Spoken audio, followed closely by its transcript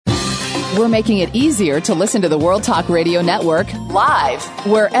We're making it easier to listen to the World Talk Radio Network live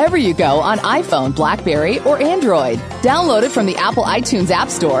wherever you go on iPhone, BlackBerry, or Android. Download it from the Apple iTunes App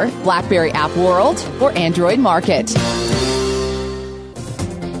Store, BlackBerry App World, or Android Market.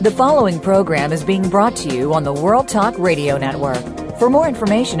 The following program is being brought to you on the World Talk Radio Network. For more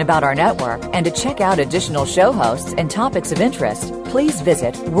information about our network and to check out additional show hosts and topics of interest, please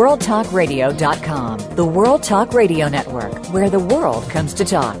visit worldtalkradio.com. The World Talk Radio Network, where the world comes to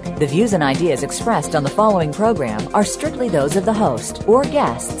talk. The views and ideas expressed on the following program are strictly those of the host or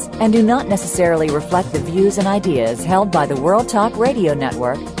guests and do not necessarily reflect the views and ideas held by the World Talk Radio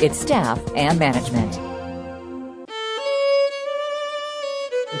Network, its staff, and management.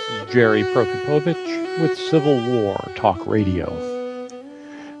 This is Jerry Prokopowicz with Civil War Talk Radio.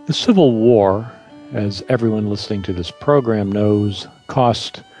 The Civil War, as everyone listening to this program knows,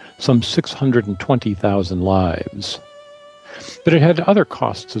 cost some 620,000 lives. But it had other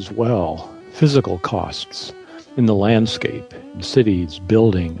costs as well, physical costs in the landscape, in cities,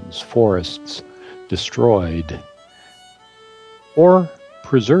 buildings, forests destroyed, or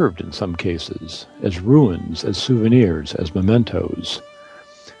preserved in some cases as ruins, as souvenirs, as mementos.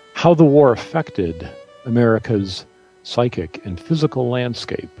 How the war affected America's psychic and physical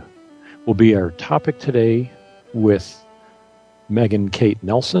landscape will be our topic today with Megan Kate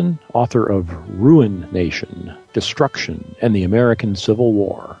Nelson, author of Ruin Nation, Destruction, and the American Civil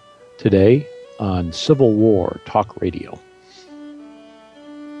War, today on Civil War Talk Radio.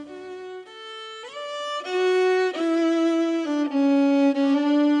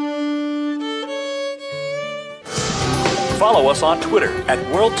 Follow us on Twitter at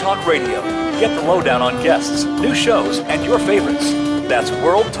World Talk Radio. Get the lowdown on guests, new shows, and your favorites. That's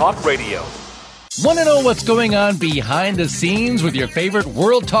World Talk Radio. Want to know what's going on behind the scenes with your favorite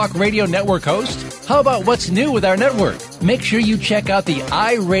World Talk Radio Network host? How about what's new with our network? Make sure you check out the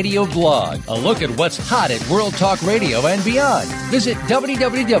iRadio blog, a look at what's hot at World Talk Radio and beyond. Visit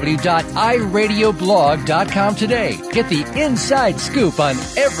www.iradioblog.com today. Get the inside scoop on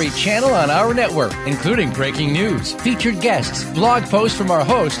every channel on our network, including breaking news, featured guests, blog posts from our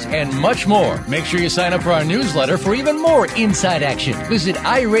hosts, and much more. Make sure you sign up for our newsletter for even more inside action. Visit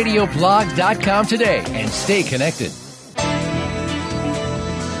iradioblog.com today and stay connected.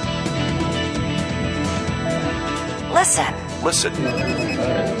 Listen.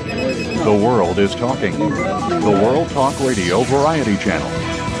 The world is talking. The World Talk Radio Variety Channel.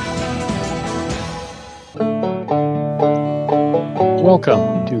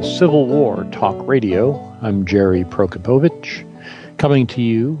 Welcome to Civil War Talk Radio. I'm Jerry Prokopowicz, coming to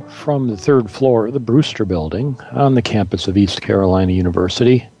you from the third floor of the Brewster Building on the campus of East Carolina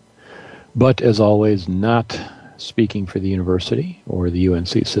University, but as always, not speaking for the university or the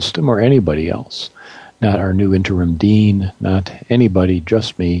UNC system or anybody else. Not our new interim dean, not anybody,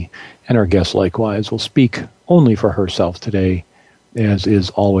 just me, and our guest likewise will speak only for herself today, as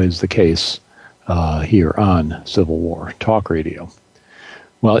is always the case here on Civil War Talk Radio.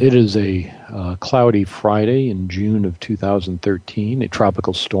 Well, it is a cloudy Friday in June of 2013. A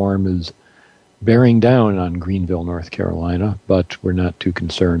tropical storm is bearing down on Greenville, North Carolina, but we're not too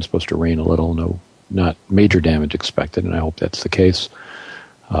concerned. It's supposed to rain a little, not major damage expected, and I hope that's the case.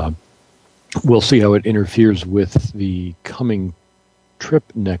 We'll see how it interferes with the coming trip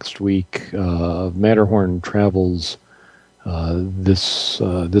next week. Matterhorn Travels, this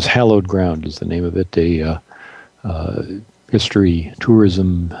hallowed ground is the name of it, a history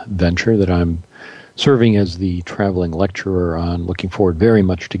tourism venture that I'm serving as the traveling lecturer on. Looking forward very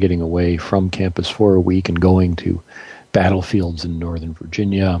much to getting away from campus for a week and going to battlefields in Northern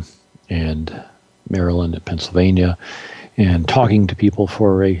Virginia and Maryland and Pennsylvania, and talking to people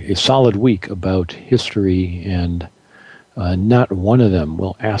for a solid week about history, and not one of them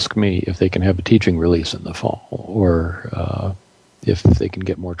will ask me if they can have a teaching release in the fall or if they can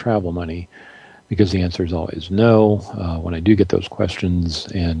get more travel money, because the answer is always no when I do get those questions,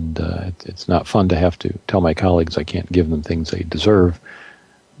 and it's not fun to have to tell my colleagues I can't give them things they deserve.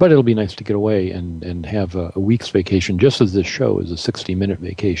 But it'll be nice to get away and have a week's vacation, just as this show is a 60-minute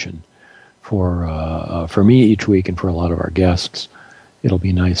vacation for me each week, and for a lot of our guests. It'll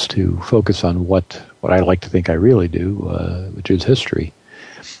be nice to focus on what I like to think I really do, which is history.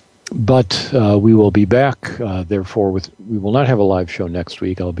 But we will be back, therefore, we will not have a live show next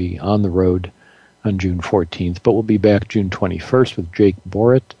week. I'll be on the road on June 14th, but we'll be back June 21st with Jake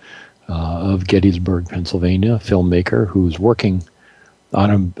Borrett of Gettysburg, Pennsylvania, a filmmaker who's working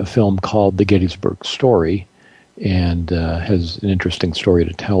on a film called The Gettysburg Story, and has an interesting story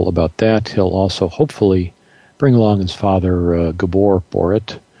to tell about that. He'll also hopefully bring along his father, Gabor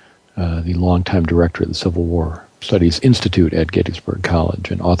Borrett, the longtime director of the Civil War Studies Institute at Gettysburg College,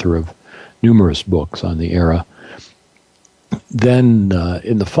 and author of numerous books on the era. Then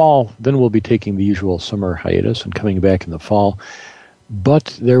in the fall, then we'll be taking the usual summer hiatus and coming back in the fall.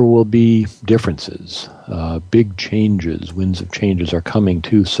 But there will be differences, big changes, winds of changes are coming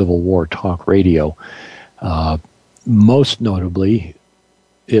to Civil War Talk Radio. Most notably,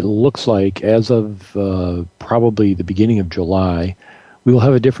 it looks like as of probably the beginning of July, we will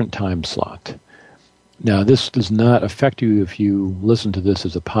have a different time slot. Now, this does not affect you if you listen to this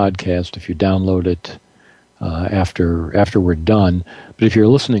as a podcast, if you download it after we're done. But if you're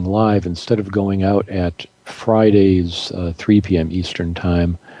listening live, instead of going out at Fridays, 3 p.m. Eastern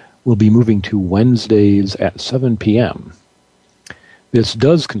Time, we'll be moving to Wednesdays at 7 p.m. This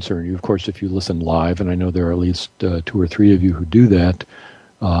does concern you, of course, if you listen live, and I know there are at least 2 or 3 of you who do that.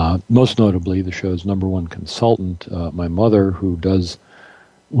 Most notably, the show's number one consultant, my mother, who does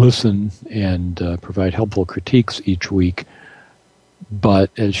listen and provide helpful critiques each week. But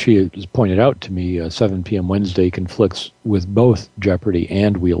as she has pointed out to me, 7 p.m. Wednesday conflicts with both Jeopardy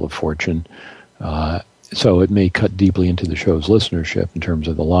and Wheel of Fortune. So it may cut deeply into the show's listenership in terms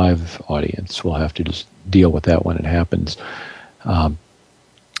of the live audience. We'll have to just deal with that when it happens. But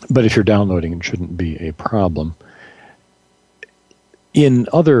if you're downloading, it shouldn't be a problem.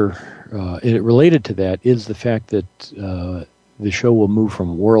 Related to that is the fact that the show will move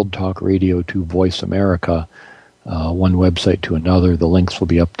from World Talk Radio to Voice America, one website to another. The links will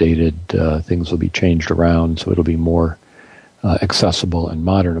be updated. Things will be changed around, so it'll be more accessible and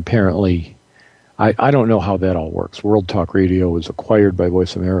modern. Apparently, I don't know how that all works. World Talk Radio was acquired by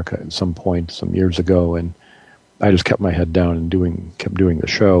Voice America at some point some years ago, and I just kept my head down and kept doing the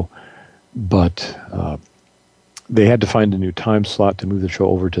show. But they had to find a new time slot to move the show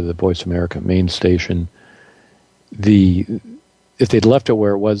over to the Voice America main station. If they'd left it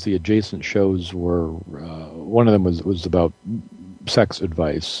where it was, the adjacent shows were, one of them was about sex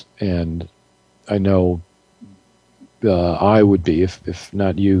advice, and I know I would be, if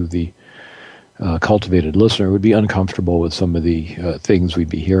not you, the cultivated listener, would be uncomfortable with some of the things we'd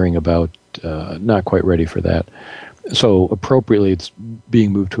be hearing about, not quite ready for that. So appropriately, it's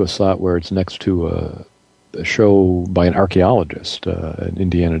being moved to a slot where it's next to a show by an archaeologist, an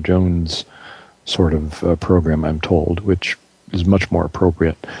Indiana Jones sort of program, I'm told, which is much more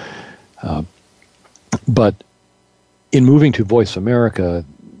appropriate. But in moving to Voice America,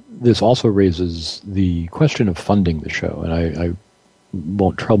 this also raises the question of funding the show, and I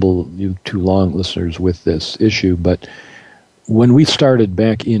won't trouble you too long, listeners, with this issue, but when we started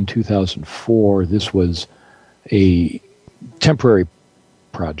back in 2004, this was a temporary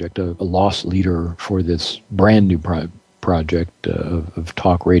project, a lost leader for this brand new project of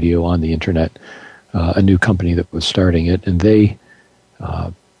talk radio on the internet, a new company that was starting it, and they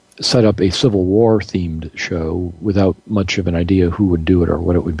set up a Civil War themed show without much of an idea who would do it or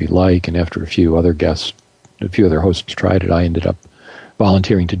what it would be like. And after a few other hosts tried it, I ended up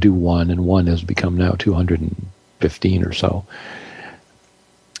volunteering to do one, and one has become now 215 or so.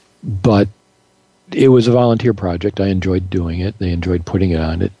 But it was a volunteer project. I enjoyed doing it. They enjoyed putting it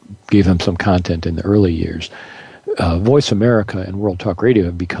on. It gave them some content in the early years. Voice America and World Talk Radio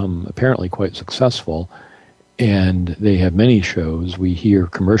have become apparently quite successful, and they have many shows. We hear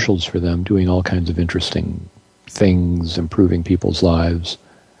commercials for them doing all kinds of interesting things, improving people's lives.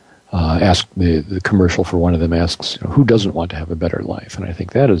 The commercial for one of them asks, who doesn't want to have a better life? And I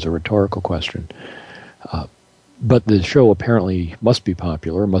think that is a rhetorical question. But the show apparently must be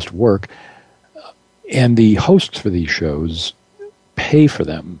popular, must work, and the hosts for these shows pay for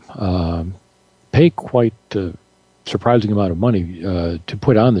them, pay quite a surprising amount of money to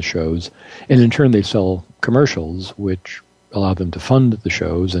put on the shows, and in turn they sell commercials which allow them to fund the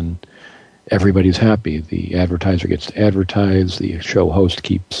shows, and everybody's happy. The advertiser gets to advertise, the show host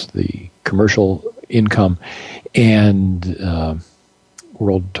keeps the commercial income, and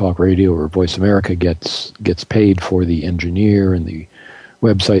World Talk Radio or Voice America gets paid for the engineer and the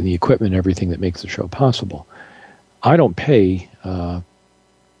website and the equipment, everything that makes the show possible. I don't pay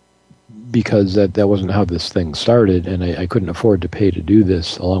because that wasn't how this thing started, and I couldn't afford to pay to do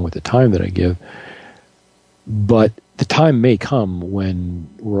this along with the time that I give. But the time may come when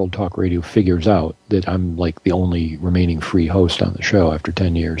World Talk Radio figures out that I'm like the only remaining free host on the show after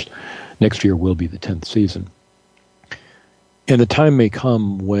 10 years. Next year will be the 10th season. And the time may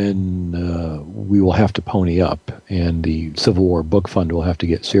come when we will have to pony up, and the Civil War Book Fund will have to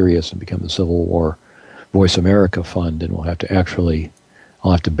get serious and become the Civil War Voice America Fund, and I'll have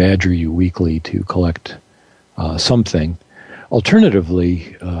to badger you weekly to collect something.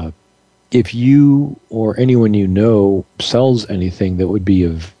 Alternatively, if you or anyone you know sells anything that would be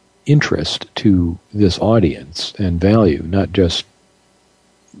of interest to this audience and value, not just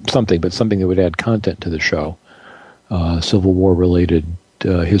something that would add content to the show. Civil War-related,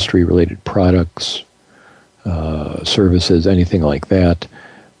 history-related products, services, anything like that.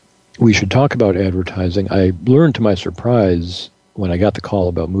 We should talk about advertising. I learned to my surprise when I got the call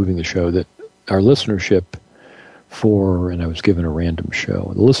about moving the show that our listenership and I was given a random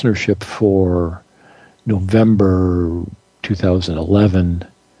show, the listenership for November 2011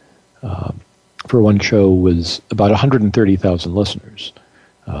 for one show was about 130,000 listeners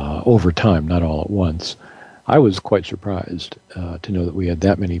over time, not all at once. I was quite surprised to know that we had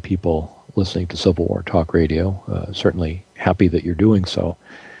that many people listening to Civil War Talk Radio. Certainly happy that you're doing so.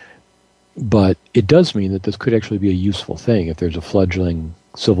 But it does mean that this could actually be a useful thing if there's a fledgling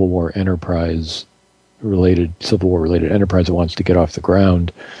Civil War enterprise Civil War-related enterprise that wants to get off the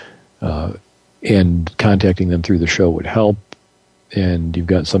ground, and contacting them through the show would help, and you've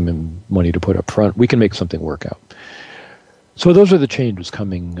got some money to put up front. We can make something work out. So those are the changes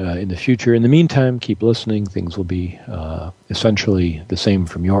coming in the future. In the meantime, keep listening. Things will be essentially the same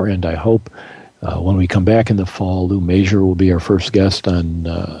from your end, I hope. When we come back in the fall, Lou Major will be our first guest on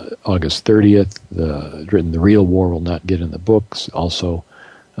August 30th. The Real War Will Not Get in the Books. Also,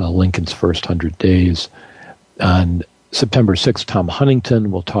 Lincoln's First 100 Days. On September 6th, Tom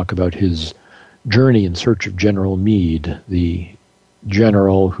Huntington will talk about his journey in search of General Meade, the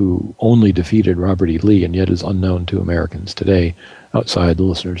general who only defeated Robert E. Lee and yet is unknown to Americans today, outside the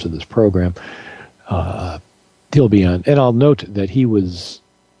listeners of this program. He'll be on. And I'll note that he was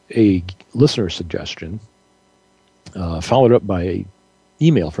a listener suggestion, followed up by an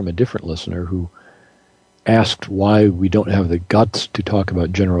email from a different listener who asked why we don't have the guts to talk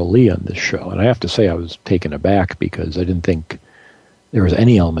about General Lee on this show. And I have to say I was taken aback because I didn't think there was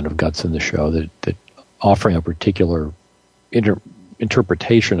any element of guts in the show, that offering a particular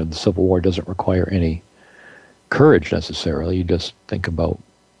interpretation of the Civil War doesn't require any courage necessarily. You just think about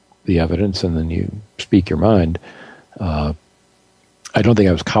the evidence and then you speak your mind. I don't think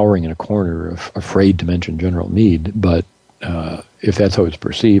I was cowering in a corner afraid to mention General Meade, but if that's how it's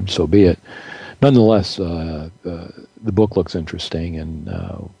perceived, so be it. Nonetheless, the book looks interesting, and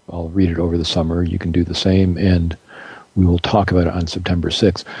I'll read it over the summer. You can do the same, and we will talk about it on September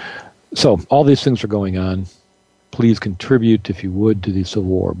 6th. So all these things are going on. Please contribute, if you would, to the Civil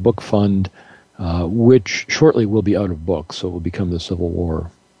War Book Fund, which shortly will be out of books, so it will become the Civil War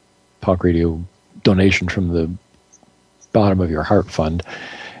Talk Radio donation from the bottom of your heart fund.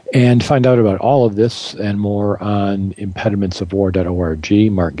 And find out about all of this and more on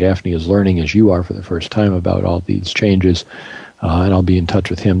impedimentsofwar.org. Mark Gaffney is learning, as you are for the first time, about all these changes, and I'll be in touch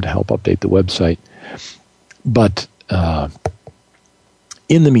with him to help update the website. But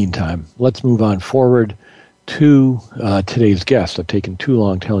in the meantime, let's move on forward to today's guest. I've taken too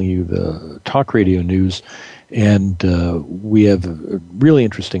long telling you the talk radio news, and we have a really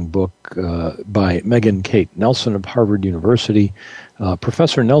interesting book by Megan Kate Nelson of Harvard University.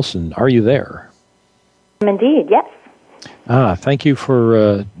 Professor Nelson, are you there? Indeed, yes. Thank you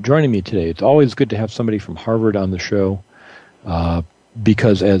for joining me today. It's always good to have somebody from Harvard on the show,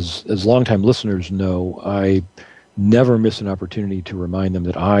 because as longtime listeners know, I never miss an opportunity to remind them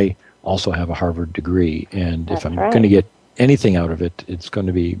that I also have a Harvard degree, and if I'm going to get anything out of it, it's going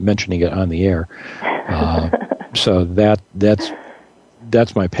to be mentioning it on the air. So that's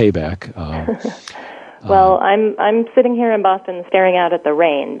my payback. Well, I'm sitting here in Boston staring out at the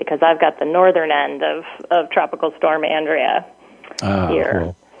rain because I've got the northern end of Tropical Storm Andrea here.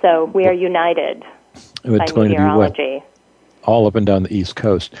 Well, so we are united by meteorology. To be all up and down the East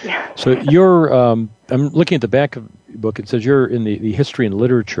Coast. So you're, I'm looking at the back of the book. It says you're in the History and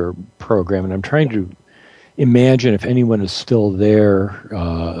Literature program, and I'm trying to imagine if anyone is still there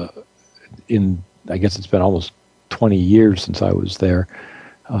I guess it's been almost 20 years since I was there.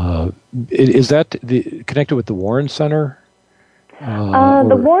 Is that connected with the Warren Center?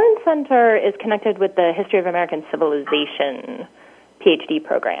 The Warren Center is connected with the History of American Civilization PhD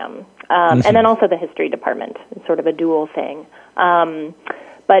program, and then also the History Department. It's sort of a dual thing.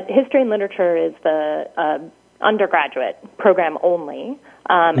 But History and Literature is the undergraduate program only.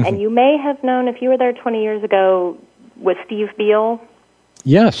 And you may have known, if you were there 20 years ago, with Steve Beal.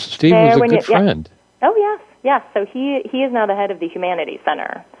 Yes, Steve was a good friend. Yeah. Oh, yes. So he is now the head of the Humanities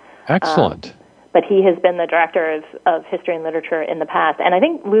Center. Excellent. But he has been the director of History and Literature in the past. And I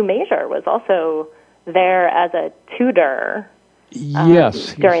think Lou Major was also there as a tutor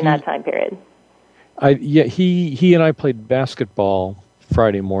during that time period. He and I played basketball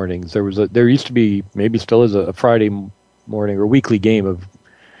Friday mornings. There used to be, maybe still is, a Friday morning or weekly game of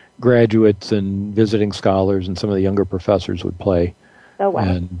graduates and visiting scholars, and some of the younger professors would play. Oh, wow.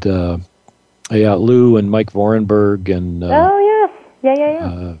 And Lou and Mike Vorenberg and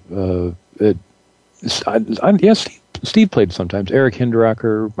Yeah. Yes, Steve played sometimes. Eric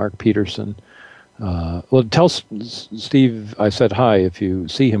Hinderaker, Mark Peterson. Well, tell Steve I said hi if you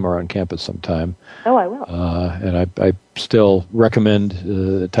see him around campus sometime. Oh, I will. And I still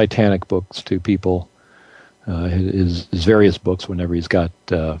recommend Titanic books to people. His various books whenever he's got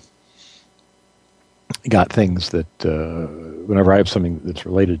things that whenever I have something that's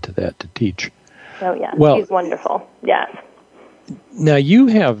related to that to teach. Oh yeah, well, he's wonderful. Yes. Now you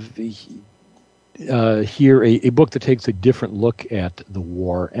have here a book that takes a different look at the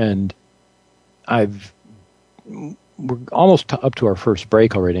war, and we're almost up to our first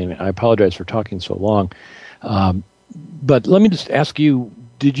break already, and I apologize for talking so long. But let me just ask you,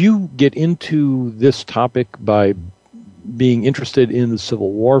 did you get into this topic by being interested in the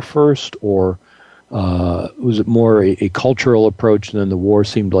Civil War first, or was it more a cultural approach, and then the war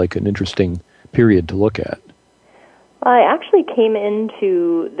seemed like an interesting period to look at? Well, I actually came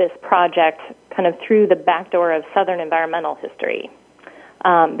into this project kind of through the back door of Southern environmental history.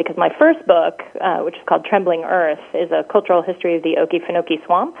 Because my first book, which is called Trembling Earth, is a cultural history of the Okefenokee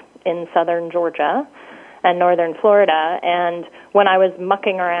Swamp in southern Georgia and northern Florida. And when I was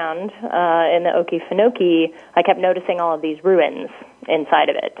mucking around in the Okefenokee, I kept noticing all of these ruins inside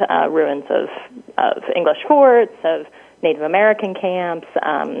of it, ruins of English forts, of Native American camps,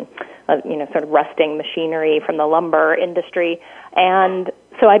 sort of rusting machinery from the lumber industry. And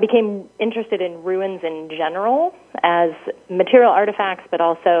so I became interested in ruins in general as material artifacts, but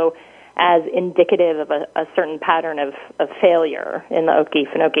also as indicative of a certain pattern of failure in the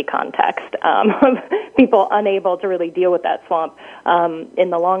Okefenokee context, of people unable to really deal with that swamp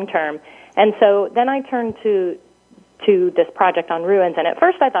in the long term. And so then I turned to this project on ruins, and at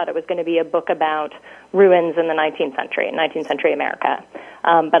first I thought it was going to be a book about ruins in the 19th century America.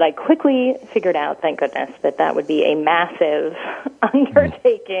 But I quickly figured out, thank goodness, that would be a massive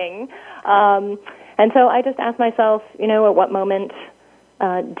undertaking. And so I just asked myself, at what moment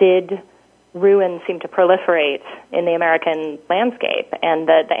did ruins seem to proliferate in the American landscape? And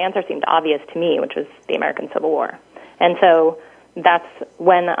the answer seemed obvious to me, which was the American Civil War. And so that's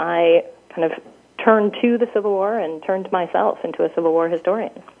when I kind of turned to the Civil War and turned myself into a Civil War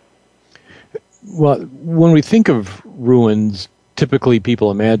historian. Well, when we think of ruins, typically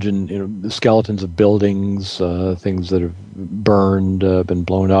people imagine the skeletons of buildings, things that have burned, been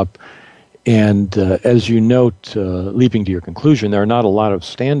blown up. And as you note, leaping to your conclusion, there are not a lot of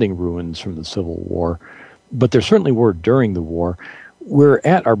standing ruins from the Civil War, but there certainly were during the war. We're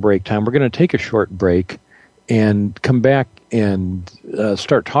at our break time. We're going to take a short break and come back and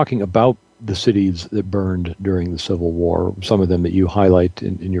start talking about the cities that burned during the Civil War, some of them that you highlight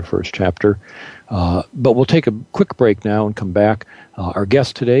in your first chapter. But we'll take a quick break now and come back. Our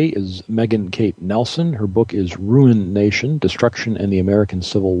guest today is Megan Kate Nelson. Her book is Ruined Nation, Destruction and the American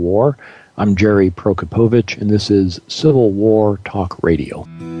Civil War. I'm Jerry Prokopowicz, and this is Civil War Talk Radio.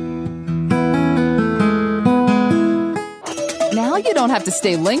 Now you don't have to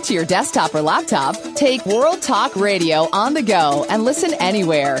stay linked to your desktop or laptop. Take World Talk Radio on the go and listen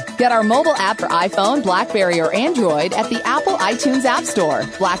anywhere. Get our mobile app for iPhone, BlackBerry, or Android at the Apple iTunes App Store,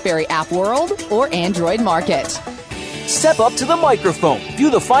 BlackBerry App World, or Android Market. Step up to the microphone. View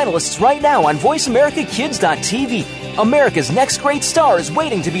the finalists right now on VoiceAmericaKids.tv. America's next great star is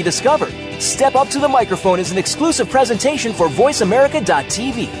waiting to be discovered. Step Up to the Microphone is an exclusive presentation for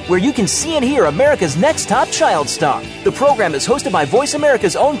VoiceAmerica.tv, where you can see and hear America's next top child star. The program is hosted by Voice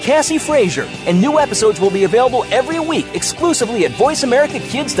America's own Cassie Frazier, and new episodes will be available every week exclusively at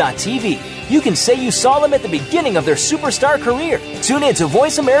VoiceAmericaKids.tv. You can say you saw them at the beginning of their superstar career. Tune in to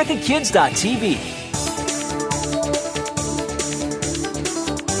VoiceAmericaKids.tv.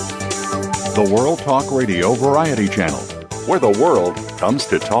 The World Talk Radio Variety Channel, where the world comes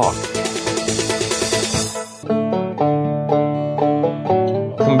to talk.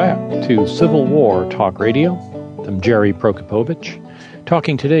 Welcome back to Civil War Talk Radio. I'm Jerry Prokopowicz,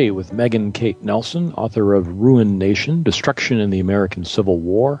 talking today with Megan Kate Nelson, author of Ruined Nation, Destruction in the American Civil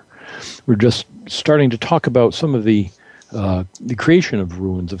War. We're just starting to talk about some of the creation of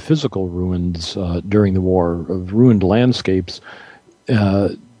ruins, of physical ruins during the war, of ruined landscapes.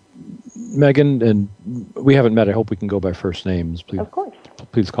 Megan, and we haven't met. I hope we can go by first names. Please, of course.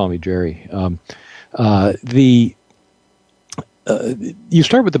 Please call me Jerry. You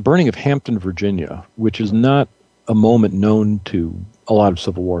start with the burning of Hampton, Virginia, which is not a moment known to a lot of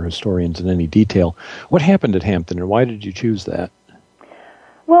Civil War historians in any detail. What happened at Hampton, and why did you choose that?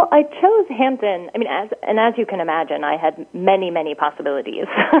 Well, I chose Hampton. I mean, as you can imagine, I had many possibilities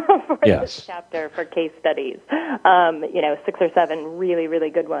for this chapter for case studies. 6 or 7 really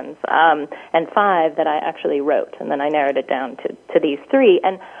good ones, and 5 that I actually wrote, and then I narrowed it down to these 3.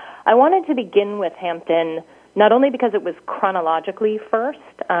 And I wanted to begin with Hampton not only because it was chronologically first,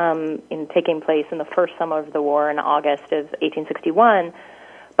 in taking place in the first summer of the war in August of 1861,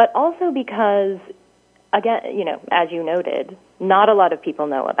 but also because, again, as you noted, not a lot of people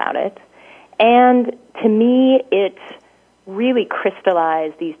know about it. And to me, it really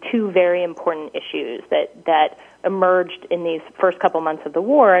crystallized these 2 very important issues that emerged in these first couple months of the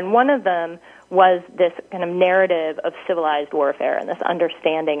war. And one of them was this kind of narrative of civilized warfare and this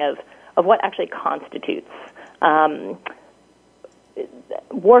understanding of what actually constitutes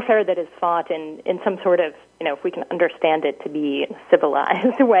warfare that is fought in some sort of, if we can understand it to be in a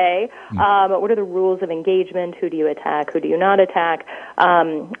civilized way. What are the rules of engagement? Who do you attack? Who do you not attack?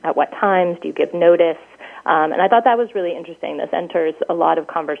 At what times do you give notice? And I thought that was really interesting. This enters a lot of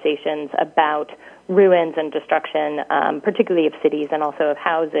conversations about ruins and destruction, particularly of cities and also of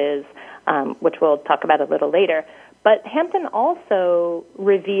houses, which we'll talk about a little later. But Hampton also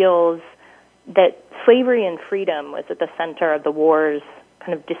reveals that slavery and freedom was at the center of the war's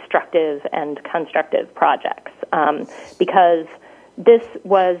kind of destructive and constructive projects, because this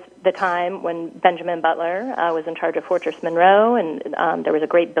was the time when Benjamin Butler was in charge of Fortress Monroe, and there was a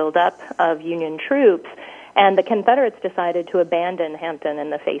great buildup of Union troops, and the Confederates decided to abandon Hampton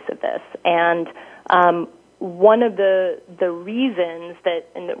in the face of this. And one of the reasons that,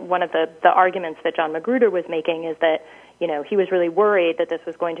 and one of the arguments that John Magruder was making is that, he was really worried that this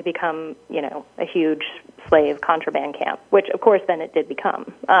was going to become, a huge slave contraband camp, which, of course, then it did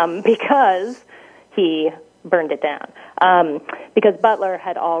become, because he burned it down. Because Butler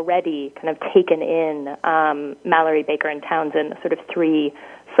had already kind of taken in Mallory, Baker, and Townsend, the sort of 3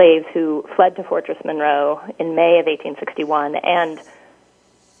 slaves who fled to Fortress Monroe in May of 1861, and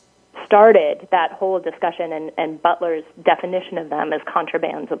started that whole discussion and Butler's definition of them as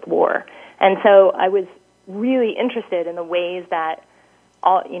contrabands of war. And so I was really interested in the ways that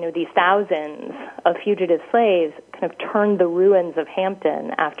these thousands of fugitive slaves kind of turned the ruins of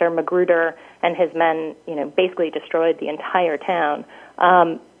Hampton after Magruder and his men, basically destroyed the entire town,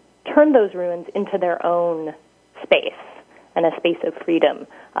 turned those ruins into their own space and a space of freedom.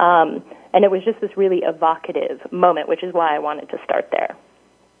 And it was just this really evocative moment, which is why I wanted to start there.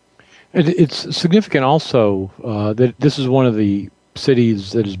 It's significant also that this is one of the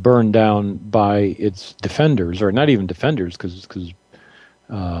cities that is burned down by its defenders, or not even defenders, because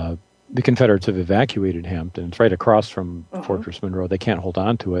the Confederates have evacuated Hampton. It's right across from Fortress Monroe. They can't hold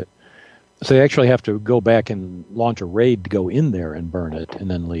on to it. So they actually have to go back and launch a raid to go in there and burn it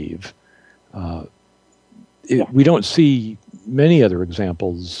and then leave. We don't see many other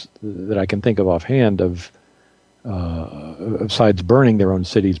examples that I can think of offhand of sides burning their own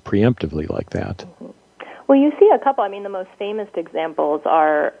cities preemptively like that. Well, you see a couple. I mean, the most famous examples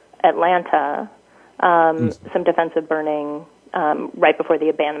are Atlanta, some defensive burning right before the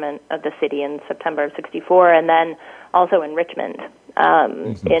abandonment of the city in September of 64, and then also in Richmond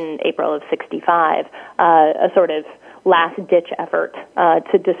in April of 65, a sort of last-ditch effort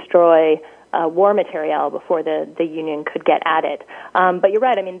to destroy war material before the Union could get at it. But you're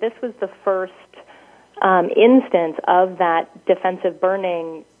right. I mean, this was the first instance of that defensive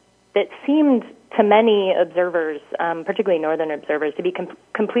burning that seemed to many observers, particularly Northern observers, to be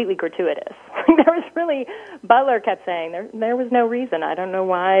completely gratuitous. There was really, Butler kept saying, there was no reason. I don't know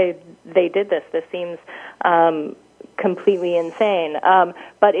why they did this. This seems completely insane.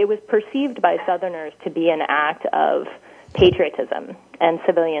 But it was perceived by Southerners to be an act of patriotism and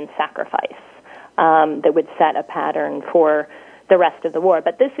civilian sacrifice that would set a pattern for the rest of the war.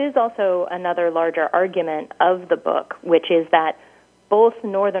 But this is also another larger argument of the book, which is that both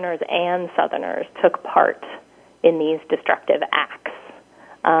Northerners and Southerners took part in these destructive acts,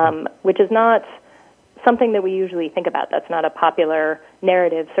 which is not something that we usually think about. That's not a popular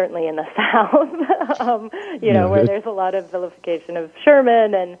narrative, certainly in the South, where there's a lot of vilification of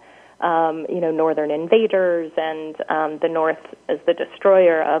Sherman and, Northern invaders and the North as the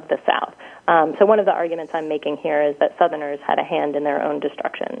destroyer of the South. So one of the arguments I'm making here is that Southerners had a hand in their own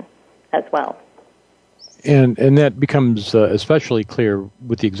destruction as well. And that becomes especially clear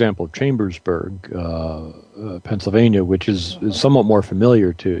with the example of Chambersburg, Pennsylvania, which is somewhat more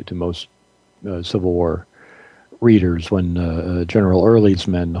familiar to most Civil War readers, when General Early's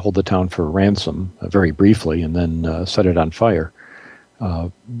men hold the town for ransom very briefly and then set it on fire.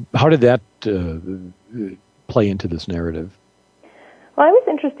 How did that play into this narrative? Well, Well, I was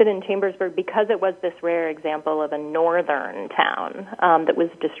interested in Chambersburg because it was this rare example of a northern town that was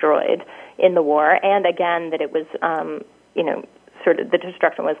destroyed in the war, and again that it was, sort of the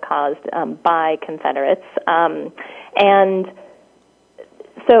destruction was caused by Confederates, and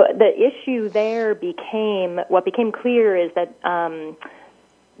so the issue there what became clear is that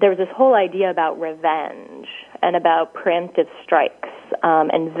there was this whole idea about revenge and about preemptive strikes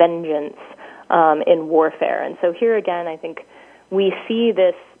and vengeance in warfare, and so here again, I think we see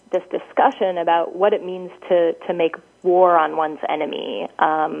this discussion about what it means to make war on one's enemy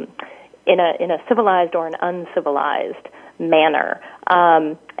in a civilized or an uncivilized manner.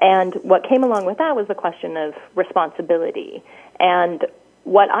 And what came along with that was the question of responsibility. And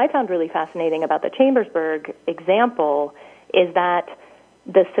what I found really fascinating about the Chambersburg example is that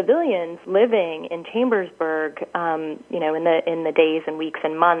the civilians living in Chambersburg, in the days and weeks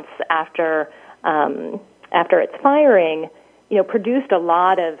and months after its firing, produced a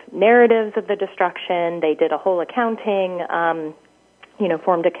lot of narratives of the destruction. They did a whole accounting,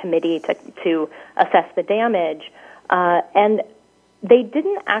 formed a committee to assess the damage. And they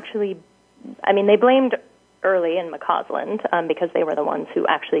didn't actually, they blamed Early and McCausland because they were the ones who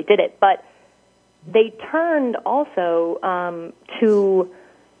actually did it. But they turned also to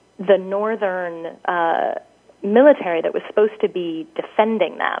the northern military that was supposed to be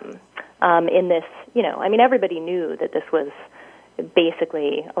defending them in this, everybody knew that this was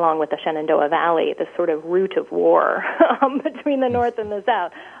basically, along with the Shenandoah Valley, this sort of route of war between the North and the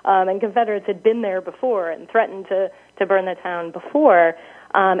South. And Confederates had been there before and threatened to burn the town before.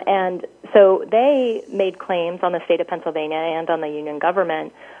 And so they made claims on the state of Pennsylvania and on the Union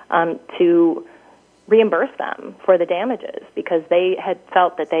government to reimburse them for the damages because they had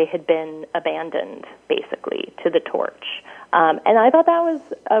felt that they had been abandoned, basically, to the torch. And I thought that was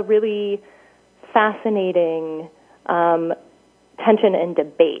a really fascinating tension and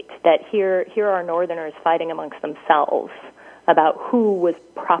debate, that here are Northerners fighting amongst themselves about who was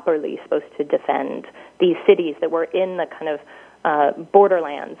properly supposed to defend these cities that were in the kind of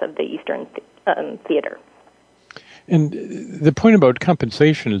borderlands of the Eastern Theater. And the point about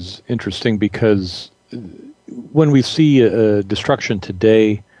compensation is interesting because when we see a destruction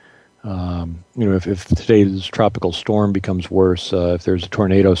today, if today's tropical storm becomes worse, if there's a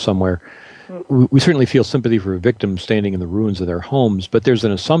tornado somewhere, we certainly feel sympathy for victims standing in the ruins of their homes, but there's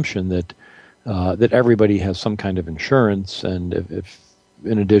an assumption that everybody has some kind of insurance, and if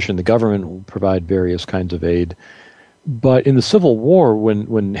in addition the government will provide various kinds of aid. But in the Civil War,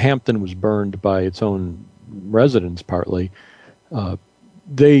 when Hampton was burned by its own residents partly,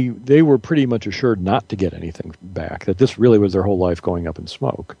 they were pretty much assured not to get anything back, that this really was their whole life going up in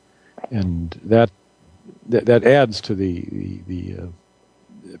smoke. And that adds to the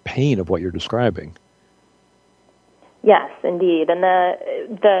pain of what you're describing. Yes, indeed. And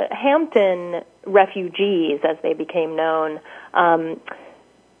the Hampton refugees, as they became known,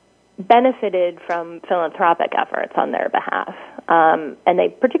 benefited from philanthropic efforts on their behalf. And they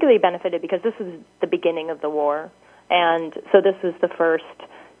particularly benefited because this was the beginning of the war. And so this was the first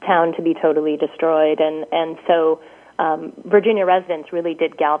town to be totally destroyed. And so Virginia residents really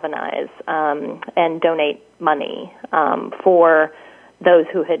did galvanize and donate money for those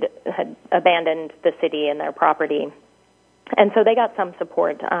who had abandoned the city and their property. And so they got some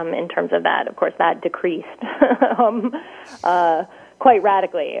support in terms of that. Of course, that decreased quite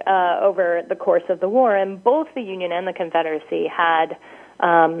radically over the course of the war. And both the Union and the Confederacy had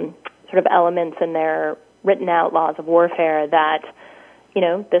sort of elements in their written out laws of warfare that,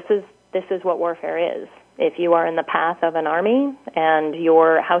 this is what warfare is. If you are in the path of an army and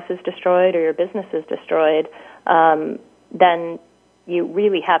your house is destroyed or your business is destroyed, then you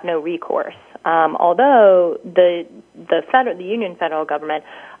really have no recourse. Although the Union federal government,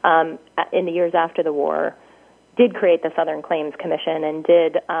 in the years after the war, did create the Southern Claims Commission and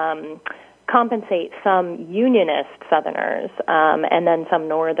did compensate some Unionist Southerners and then some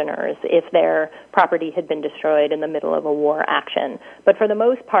Northerners if their property had been destroyed in the middle of a war action. But for the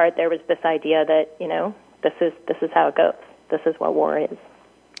most part, there was this idea that this is how it goes. This is what war is.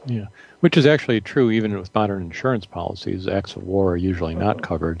 Yeah, which is actually true even with modern insurance policies. Acts of war are usually not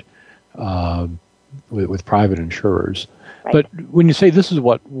covered with private insurers. Right. But when you say this is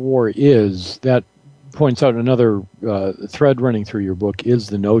what war is, that points out another thread running through your book is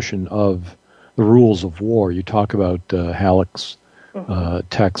the notion of the rules of war. You talk about Halleck's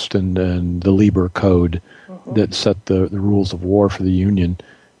text and the Lieber Code that set the rules of war for the Union.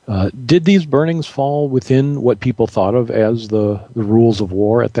 Did these burnings fall within what people thought of as the rules of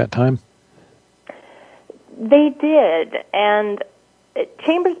war at that time? They did, and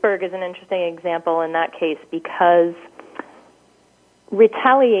Chambersburg is an interesting example in that case because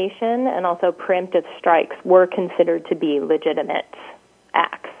retaliation and also preemptive strikes were considered to be legitimate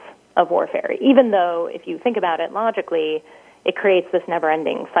acts of warfare, even though, if you think about it logically, it creates this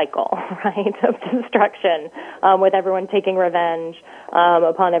never-ending cycle, right, of destruction, with everyone taking revenge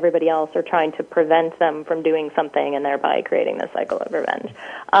upon everybody else or trying to prevent them from doing something and thereby creating this cycle of revenge.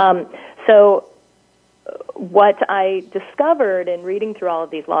 So what I discovered in reading through all of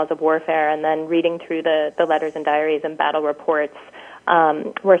these laws of warfare and then reading through the letters and diaries and battle reports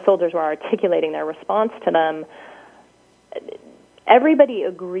where soldiers were articulating their response to them, everybody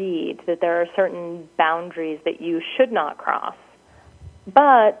agreed that there are certain boundaries that you should not cross,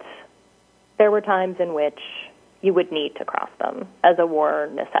 but there were times in which you would need to cross them as a war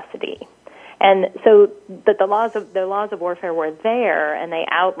necessity. And so that the laws of warfare were there, and they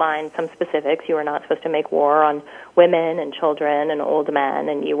outlined some specifics. You were not supposed to make war on women and children and old men,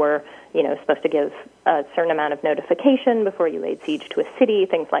 and you were, supposed to give a certain amount of notification before you laid siege to a city,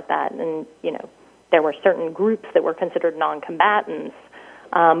 things like that. And, there were certain groups that were considered non-combatants.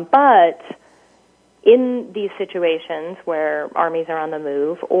 But in these situations where armies are on the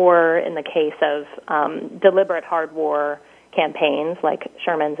move, or in the case of deliberate hard war campaigns like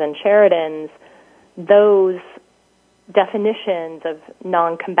Sherman's and Sheridan's, those definitions of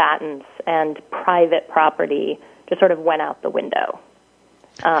non-combatants and private property just sort of went out the window.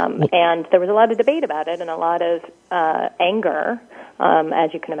 And there was a lot of debate about it and a lot of anger,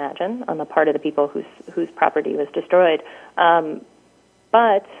 as you can imagine, on the part of the people whose property was destroyed.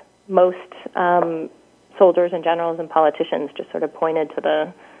 But most soldiers and generals and politicians just sort of pointed to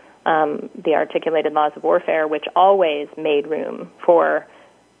the articulated laws of warfare, which always made room for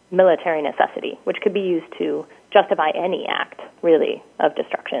military necessity, which could be used to justify any act, really, of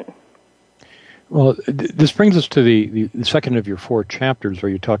destruction. Well, this brings us to the second of your 4 chapters, where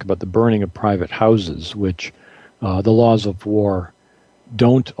you talk about the burning of private houses, which the laws of war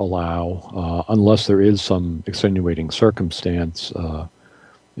don't allow unless there is some extenuating circumstance.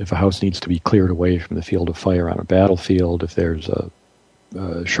 If a house needs to be cleared away from the field of fire on a battlefield, if there's a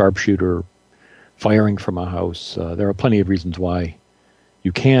sharpshooter firing from a house, there are plenty of reasons why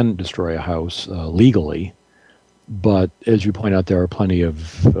you can destroy a house legally. But as you point out, there are plenty of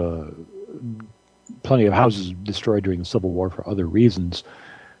houses destroyed during the Civil War for other reasons.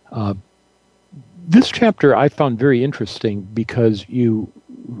 This chapter I found very interesting because you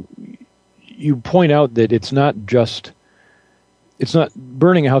point out that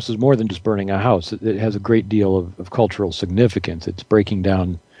burning a house is more than just burning a house. It has a great deal of cultural significance. It's breaking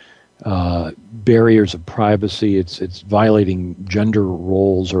down barriers of privacy. It's violating gender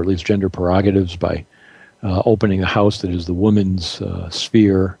roles, or at least gender prerogatives, by opening a house that is the woman's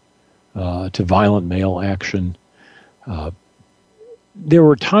sphere to violent male action. There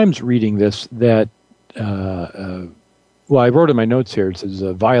were times reading this that, I wrote in my notes here, it says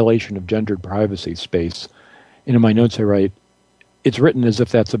a violation of gendered privacy space. And in my notes I write, it's written as if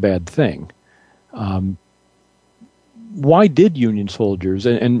that's a bad thing. Why did Union soldiers,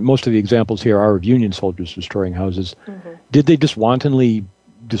 and most of the examples here are of Union soldiers destroying houses, did they just wantonly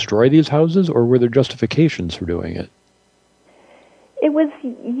destroy these houses, or were there justifications for doing it? It was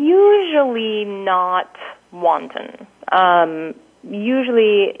usually not wanton.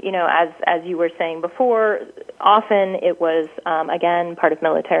 Usually, as you were saying before, often it was, again, part of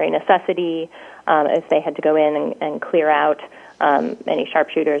military necessity. If they had to go in and clear out any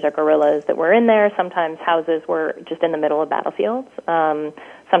sharpshooters or guerrillas that were in there. Sometimes houses were just in the middle of battlefields.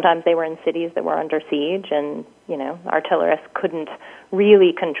 Sometimes they were in cities that were under siege, and, artillerists couldn't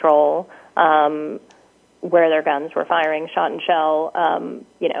really control where their guns were firing shot and shell,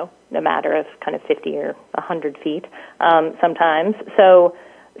 a matter of kind of 50 or 100 feet sometimes. So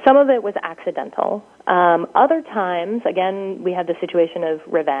some of it was accidental. Other times, again, we had the situation of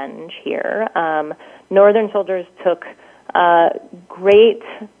revenge here. Northern soldiers took great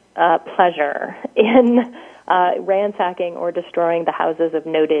pleasure in ransacking or destroying the houses of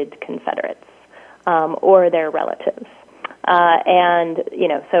noted Confederates or their relatives.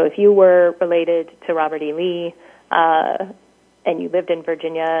 So if you were related to Robert E. Lee and you lived in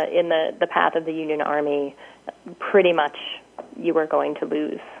Virginia in the path of the Union Army, pretty much you were going to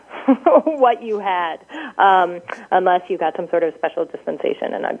lose what you had unless you got some sort of special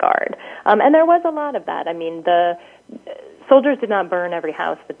dispensation and a guard. And there was a lot of that. I mean, the soldiers did not burn every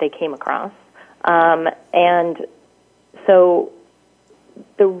house that they came across. And so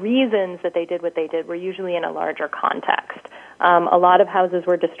the reasons that they did what they did were usually in a larger context. A lot of houses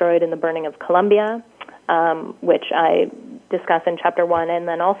were destroyed in the burning of Columbia, which I discuss in Chapter 1 and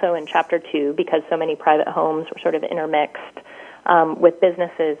then also in Chapter 2, because so many private homes were sort of intermixed with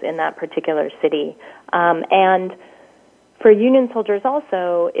businesses in that particular city. And for Union soldiers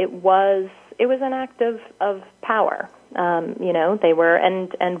also, it was an act of power. They were,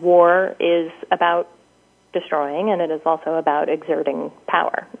 and war is about destroying, and it is also about exerting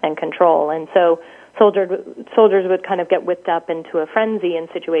power and control. And so soldiers would kind of get whipped up into a frenzy in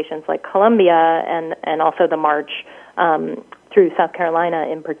situations like Columbia and also the march through South Carolina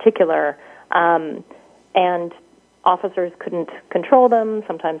in particular. And officers couldn't control them.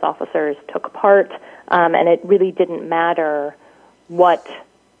 Sometimes officers took part, and it really didn't matter what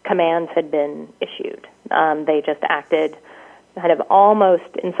commands had been issued. They just acted kind of almost,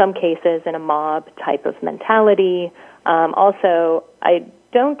 in some cases, in a mob type of mentality. Also, I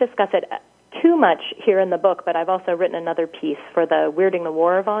don't discuss it too much here in the book, but I've also written another piece for the Weirding the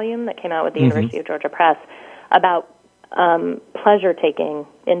War volume that came out with the University of Georgia Press about pleasure-taking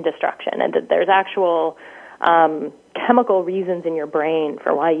in destruction, and that there's actual chemical reasons in your brain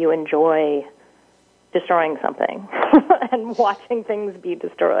for why you enjoy destroying something and watching things be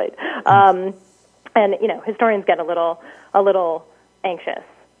destroyed. And historians get a little anxious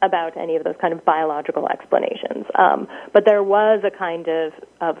about any of those kind of biological explanations. But there was a kind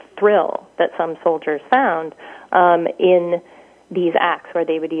of thrill that some soldiers found in these acts where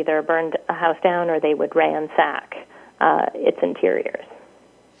they would either burn a house down or they would ransack its interiors.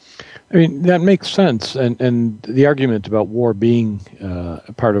 I mean, that makes sense, and the argument about war being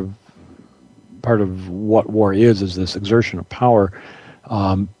part of what war is this exertion of power.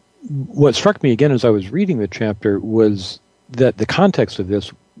 What struck me again as I was reading the chapter was that the context of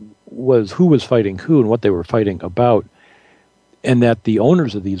this was who was fighting who and what they were fighting about, and that the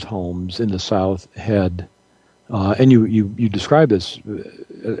owners of these homes in the South had, and you describe this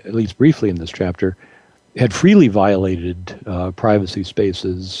at least briefly in this chapter, had freely violated privacy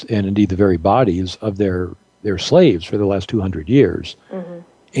spaces and indeed the very bodies of their slaves for the last 200 years. Mm-hmm.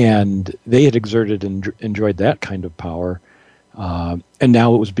 And they had exerted and enjoyed that kind of power, and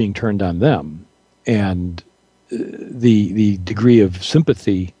now it was being turned on them. And the degree of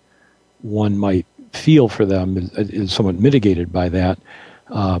sympathy one might feel for them is somewhat mitigated by that.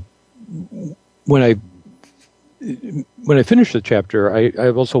 When I finished the chapter,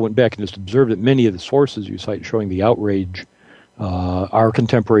 I also went back and just observed that many of the sources you cite showing the outrage are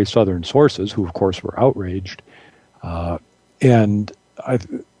contemporary Southern sources, who of course were outraged, and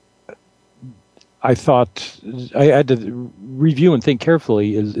I thought I had to review and think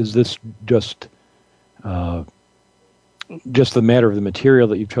carefully: is this just the matter of the material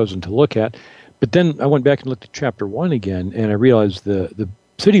that you've chosen to look at? But then I went back and looked at Chapter 1 again, and I realized the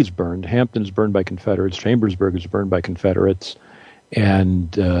city's burned. Hampton's burned by Confederates. Chambersburg is burned by Confederates,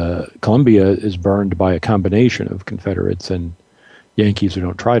 and Columbia is burned by a combination of Confederates and Yankees who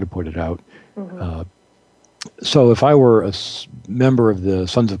don't try to put it out. Mm-hmm. So if I were a member of the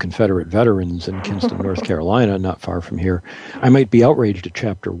Sons of Confederate Veterans in Kinston, North Carolina, not far from here, I might be outraged at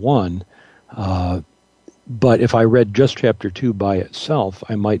Chapter 1. But if I read just Chapter 2 by itself,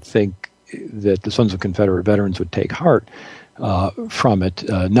 I might think that the Sons of Confederate Veterans would take heart from it.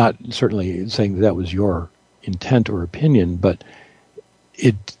 Not certainly saying that was your intent or opinion, but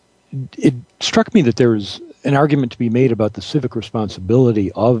it struck me that there's an argument to be made about the civic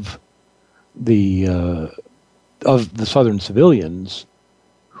responsibility of the Southern civilians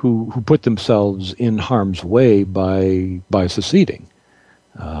who put themselves in harm's way by seceding,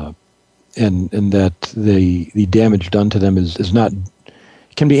 and that the damage done to them is not,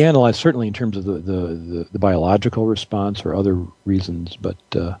 can be analyzed certainly in terms of the biological response or other reasons, but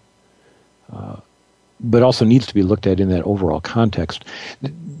also needs to be looked at in that overall context.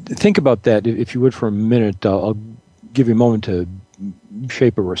 Think about that, if you would, for a minute. I'll give you a moment to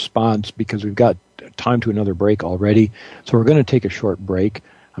shape a response, because we've got time to another break already. So we're going to take a short break.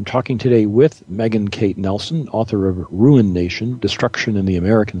 I'm talking today with Megan Kate Nelson, author of Ruined Nation, Destruction in the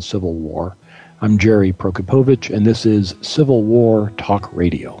American Civil War. I'm Jerry Prokopowicz, and this is Civil War Talk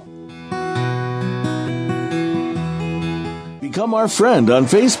Radio. Become our friend on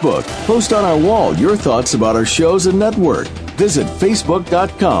Facebook. Post on our wall your thoughts about our shows and network. Visit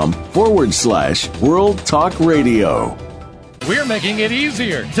facebook.com/World Talk Radio. We're making it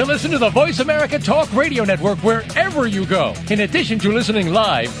easier to listen to the Voice America Talk Radio Network wherever you go. In addition to listening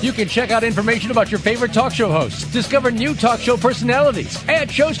live, you can check out information about your favorite talk show hosts, discover new talk show personalities,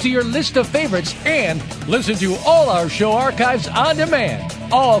 add shows to your list of favorites, and listen to all our show archives on demand.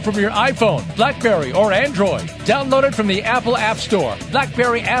 All from your iPhone, BlackBerry, or Android. Download it from the Apple App Store,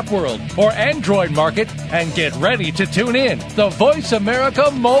 BlackBerry App World, or Android Market, and get ready to tune in. The Voice America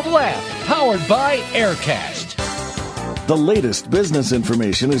mobile app, powered by Aircast. The latest business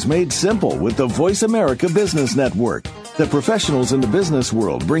information is made simple with the Voice America Business Network. The professionals in the business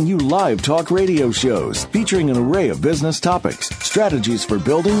world bring you live talk radio shows featuring an array of business topics, strategies for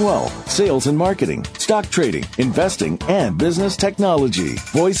building wealth, sales and marketing, stock trading, investing, and business technology.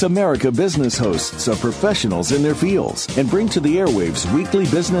 Voice America Business hosts are professionals in their fields and bring to the airwaves weekly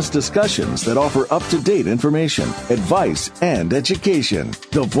business discussions that offer up-to-date information, advice, and education.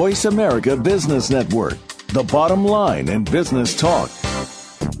 The Voice America Business Network. The bottom line in business talk.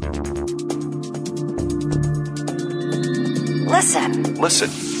 Listen.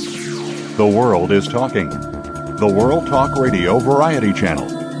 The world is talking. The World Talk Radio Variety Channel.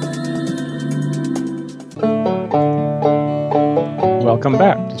 Welcome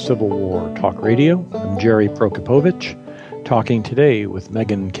back to Civil War Talk Radio. I'm Jerry Prokopowicz, talking today with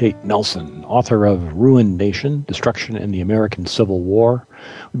Megan Kate Nelson, author of Ruined Nation, Destruction in the American Civil War.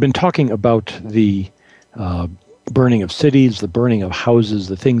 We've been talking about the burning of cities, the burning of houses,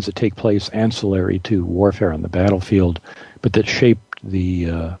 the things that take place ancillary to warfare on the battlefield, but that shaped the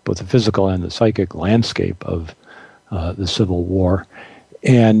both the physical and the psychic landscape of the Civil War.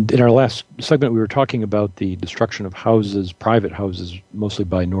 And in our last segment, we were talking about the destruction of houses, private houses, mostly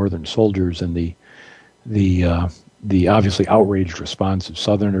by Northern soldiers, and the obviously outraged response of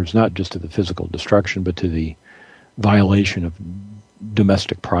Southerners, not just to the physical destruction, but to the violation of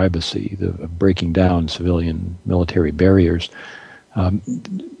domestic privacy, the breaking down civilian military barriers.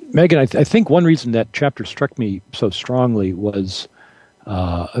 Megan, I think one reason that chapter struck me so strongly was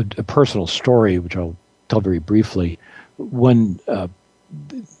a personal story, which I'll tell very briefly. When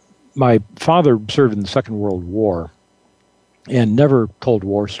my father served in the Second World War and never told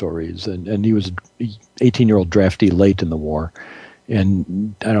war stories, and he was an 18-year-old draftee late in the war,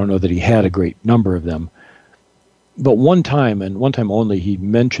 and I don't know that he had a great number of them. But one time, and one time only, he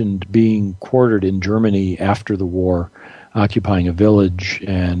mentioned being quartered in Germany after the war, occupying a village,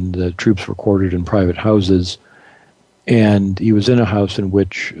 and the troops were quartered in private houses. And he was in a house in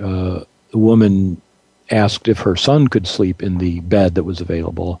which a woman asked if her son could sleep in the bed that was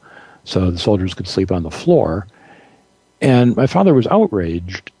available, so the soldiers could sleep on the floor. And my father was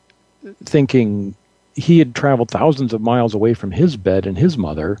outraged, thinking he had traveled thousands of miles away from his bed and his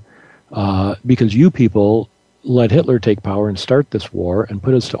mother because you people let Hitler take power and start this war and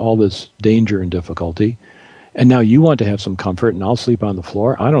put us to all this danger and difficulty. And now you want to have some comfort and I'll sleep on the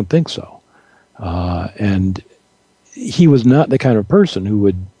floor? I don't think so. And he was not the kind of person who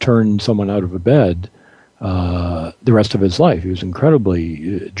would turn someone out of a bed the rest of his life. He was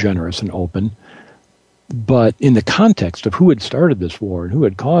incredibly generous and open. But in the context of who had started this war and who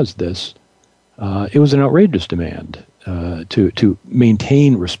had caused this, it was an outrageous demand to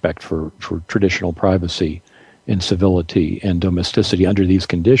maintain respect for traditional privacy and civility and domesticity under these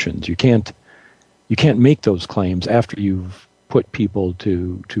conditions. You can't make those claims after you've put people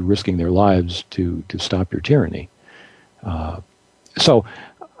to risking their lives to stop your tyranny. So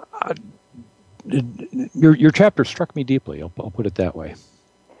your chapter struck me deeply. I'll put it that way.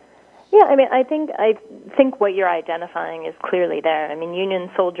 Yeah, I mean, I think what you're identifying is clearly there. I mean,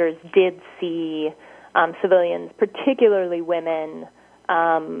 Union soldiers did see civilians, particularly women,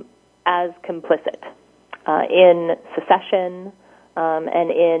 as complicit in secession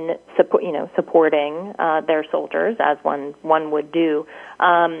and in supporting their soldiers, as one would do.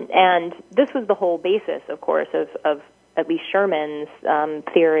 And this was the whole basis, of course, of at least Sherman's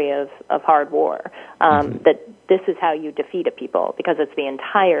theory of hard war, that this is how you defeat a people, because it's the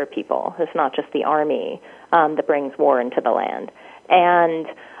entire people. It's not just the army that brings war into the land.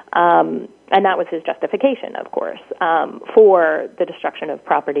 And that was his justification, of course, for the destruction of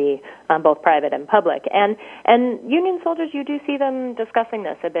property, both private and public. And Union soldiers, you do see them discussing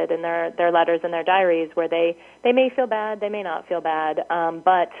this a bit in their letters and their diaries, where they may feel bad, they may not feel bad,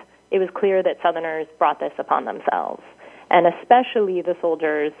 but it was clear that Southerners brought this upon themselves. And especially the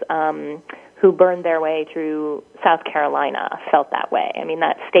soldiers who burned their way through South Carolina felt that way. I mean,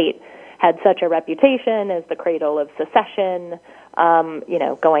 that state had such a reputation as the cradle of secession,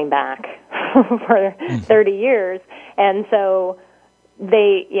 going back for 30 years. And so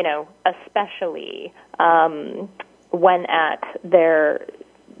they, especially went at their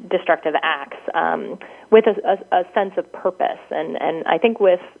destructive acts with a sense of purpose, and I think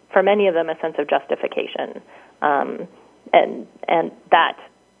for many of them, a sense of justification. And that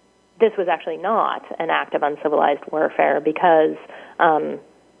this was actually not an act of uncivilized warfare, because,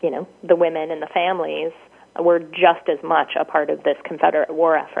 the women and the families were just as much a part of this Confederate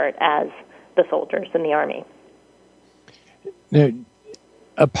war effort as the soldiers in the Army. Now,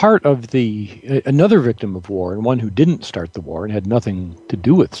 a part of another victim of war, and one who didn't start the war and had nothing to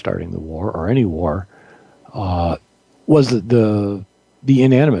do with starting the war or any war, was the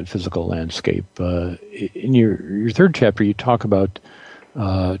inanimate physical landscape. In your third chapter, you talk about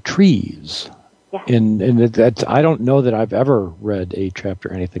trees. Yeah. And that's, I don't know that I've ever read a chapter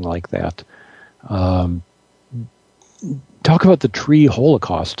or anything like that. Talk about the tree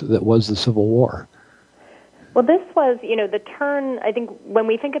holocaust that was the Civil War. Well, this was, the turn, I think when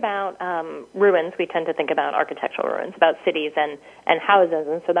we think about ruins, we tend to think about architectural ruins, about cities and houses,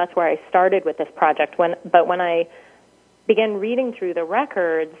 and so that's where I started with this project. But when I began reading through the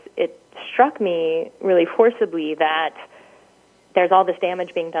records, it struck me really forcibly that there's all this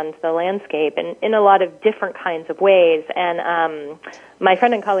damage being done to the landscape in a lot of different kinds of ways. And my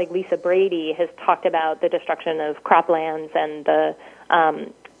friend and colleague Lisa Brady has talked about the destruction of croplands and the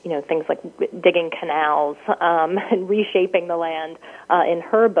things like digging canals and reshaping the land in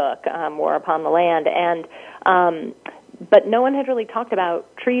her book, War Upon the Land. But no one had really talked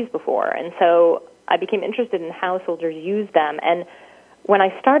about trees before, and so I became interested in how soldiers used them. And when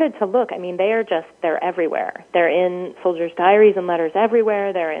I started to look, they're everywhere. They're in soldiers' diaries and letters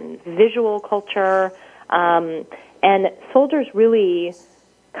everywhere. They're in visual culture. And soldiers really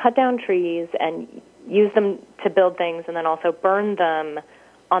cut down trees and use them to build things and then also burn them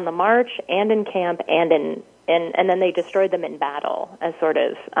on the march and in camp and and then they destroyed them in battle as sort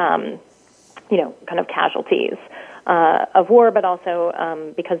of, kind of casualties of war, but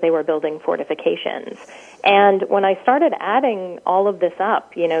also because they were building fortifications. And when I started adding all of this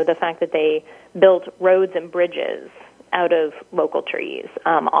up, the fact that they built roads and bridges out of local trees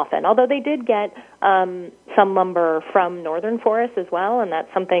often, although they did get some lumber from northern forests as well, and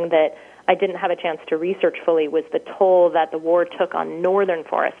that's something that I didn't have a chance to research fully, was the toll that the war took on northern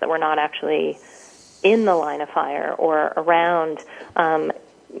forests that were not actually in the line of fire or around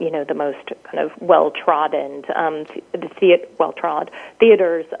the most kind of well-trodden,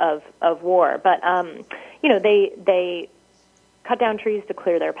 theaters of war. But, they cut down trees to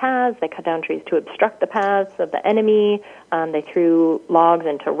clear their paths. They cut down trees to obstruct the paths of the enemy. They threw logs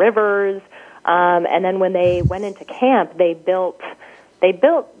into rivers. And then when they went into camp, they built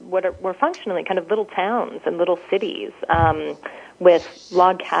what were functionally kind of little towns and little cities, with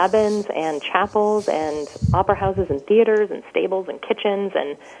log cabins and chapels and opera houses and theaters and stables and kitchens,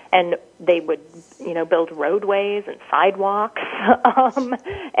 and they would build roadways and sidewalks,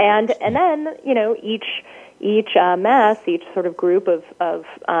 and then each mess, each sort of group of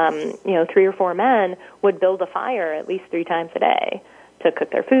 3 or 4 men would build a fire at least 3 times a day to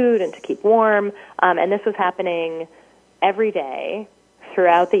cook their food and to keep warm, and this was happening every day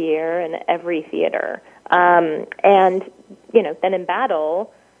throughout the year in every theater. Then in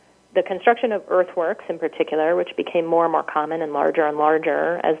battle, the construction of earthworks in particular, which became more and more common and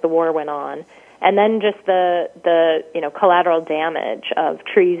larger as the war went on, and then just the collateral damage of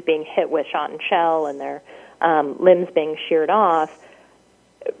trees being hit with shot and shell and their limbs being sheared off.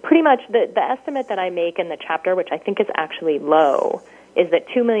 Pretty much the estimate that I make in the chapter, which I think is actually low, is that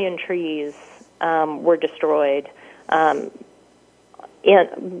 2 million trees were destroyed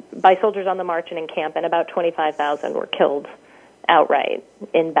by soldiers on the march and in camp, and about 25,000 were killed outright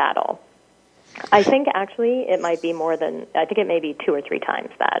in battle. I think actually it might be more than, I think it may be 2 or 3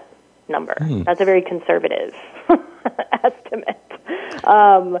 times that number. That's a very conservative estimate.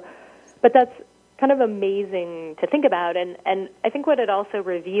 But that's kind of amazing to think about, and I think what it also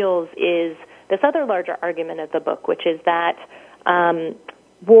reveals is this other larger argument of the book, which is that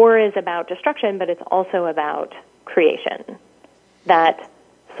war is about destruction, but it's also about creation. That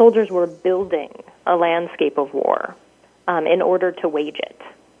soldiers were building a landscape of war in order to wage it,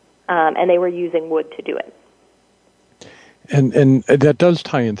 and they were using wood to do it. And that does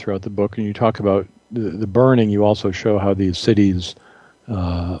tie in throughout the book. And you talk about the burning. You also show how these cities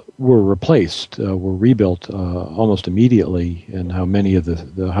were replaced, were rebuilt almost immediately, and how many of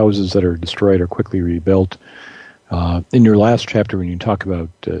the houses that are destroyed are quickly rebuilt. In your last chapter, when you talk about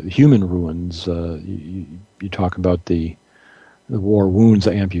human ruins, you talk about the war wounds,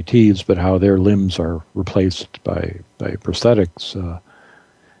 amputees, but how their limbs are replaced by prosthetics.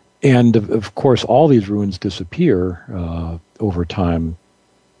 And, of course, all these ruins disappear over time.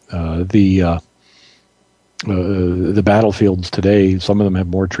 The battlefields today, some of them have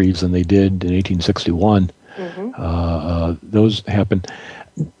more trees than they did in 1861. Those happen.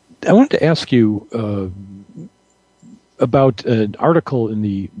 I wanted to ask you about an article in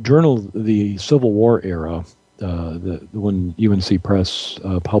the journal, the Civil War Era, the one UNC Press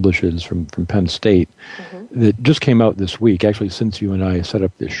publishes from Penn State, that just came out this week, actually since you and I set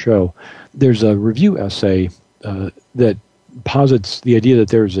up this show. There's a review essay that posits the idea that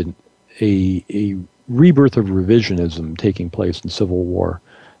there's a rebirth of revisionism taking place in Civil War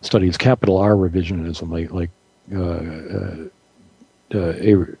studies, capital R revisionism, like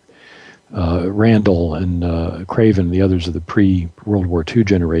Randall and Craven, the others of the pre-World War II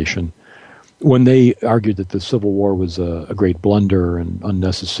generation, when they argued that the Civil War was a great blunder and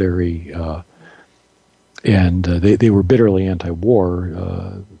unnecessary, and they were bitterly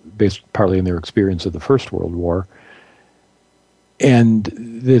anti-war, based partly on their experience of the First World War. And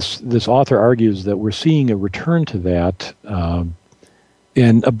this author argues that we're seeing a return to that,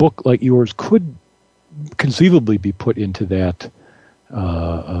 and a book like yours could conceivably be put into that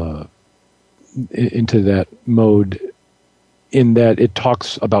mode, in that it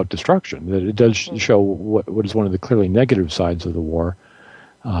talks about destruction, that it does show what is one of the clearly negative sides of the war.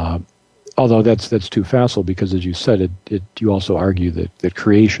 Although that's too facile, because, as you said, you also argue that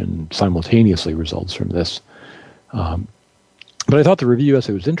creation simultaneously results from this. But I thought the review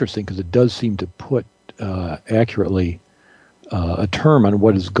essay was interesting because it does seem to put accurately a term on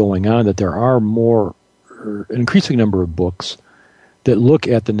what is going on, that there are an increasing number of books that look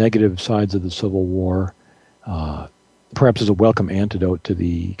at the negative sides of the Civil War, perhaps as a welcome antidote to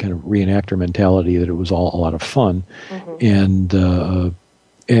the kind of reenactor mentality that it was all a lot of fun, and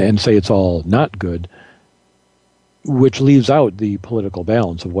say it's all not good, which leaves out the political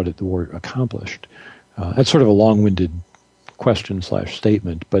balance of what the war accomplished. That's sort of a long-winded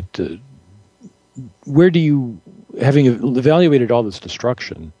question/statement, but where do you, having evaluated all this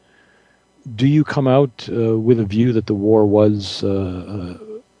destruction, do you come out with a view that the war was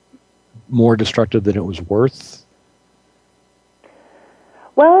more destructive than it was worth?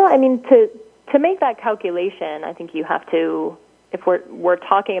 Well, I mean, to make that calculation, I think you have to, if we're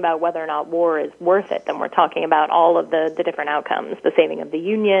talking about whether or not war is worth it, then we're talking about all of the different outcomes: the saving of the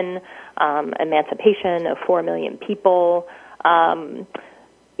Union, emancipation of 4 million people,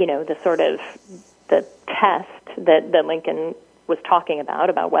 the sort of the test that Lincoln was talking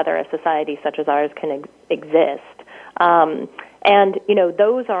about whether a society such as ours can exist. And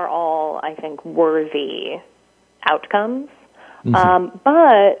those are all, I think, worthy outcomes.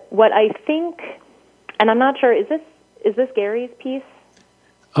 But what I think, and I'm not sure, is this Gary's piece?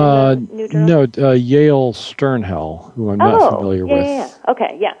 No, Yale Sternhell, who I'm not familiar with. Yeah.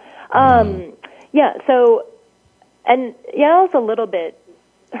 Okay, yeah. So, and Yale's a little bit,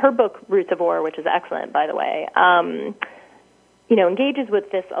 her book, Roots of War, which is excellent, by the way, engages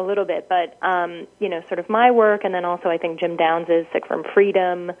with this a little bit, but, sort of my work, and then also I think Jim Downs' Sick from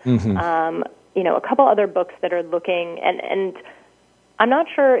Freedom, a couple other books that are looking, and I'm not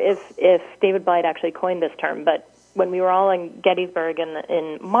sure if David Blight actually coined this term, but when we were all in Gettysburg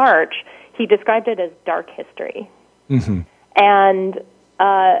in March, he described it as dark history. And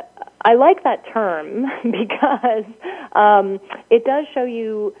I like that term because it does show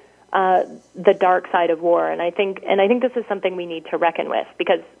you the dark side of war, and I think this is something we need to reckon with,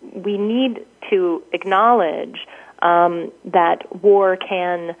 because we need to acknowledge that war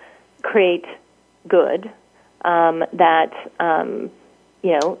can create good, that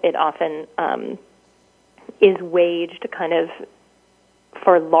it often is waged kind of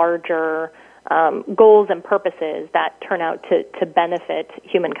for larger goals and purposes that turn out to benefit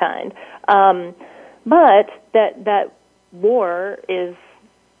humankind. But that war is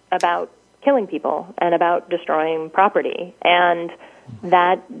about killing people and about destroying property, and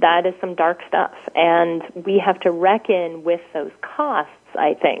that is some dark stuff. And we have to reckon with those costs,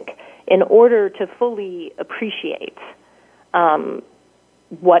 I think, in order to fully appreciate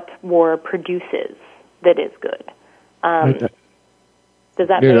what war produces that is good. Does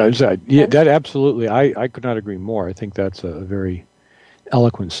that make sense? Yeah, that absolutely. I could not agree more. I think that's a very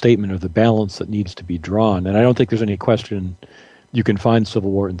eloquent statement of the balance that needs to be drawn. And I don't think there's any question you can find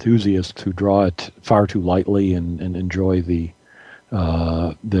Civil War enthusiasts who draw it far too lightly and enjoy the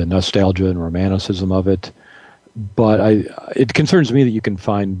nostalgia and romanticism of it. But it concerns me that you can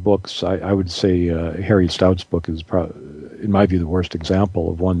find books. I would say Harry Stout's book is, in my view, the worst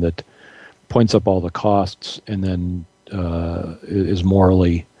example of one that points up all the costs and then is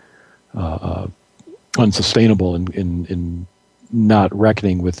morally unsustainable in not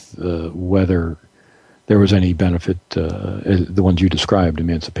reckoning with whether there was any benefit, the ones you described,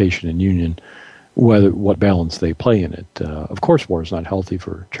 emancipation and union, what balance they play in it. Of course, war is not healthy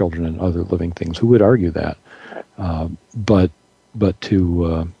for children and other living things. Who would argue that? But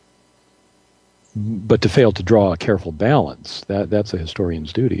to fail to draw a careful balance, that's a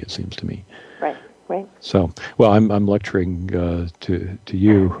historian's duty, it seems to me. Right. So, well, I'm lecturing to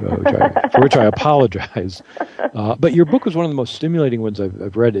you, for which I apologize. But your book was one of the most stimulating ones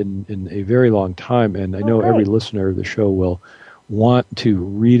I've read in a very long time, and I know every listener of the show will want to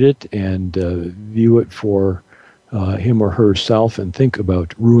read it and view it for him or herself and think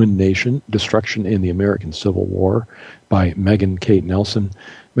about Ruined Nation, Destruction in the American Civil War by Megan Kate Nelson.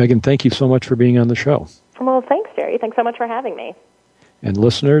 Megan, thank you so much for being on the show. Well, thanks, Jerry. Thanks so much for having me. And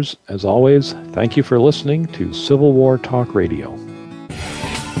listeners, as always, thank you for listening to Civil War Talk Radio.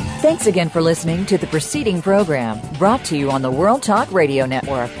 Thanks again for listening to the preceding program brought to you on the World Talk Radio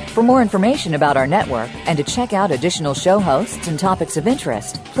Network. For more information about our network and to check out additional show hosts and topics of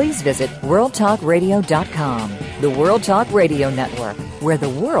interest, please visit worldtalkradio.com. The World Talk Radio Network, where the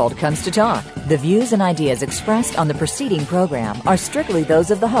world comes to talk. The views and ideas expressed on the preceding program are strictly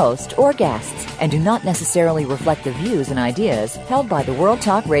those of the host or guests and do not necessarily reflect the views and ideas held by the World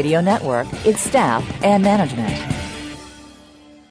Talk Radio Network, its staff, and management.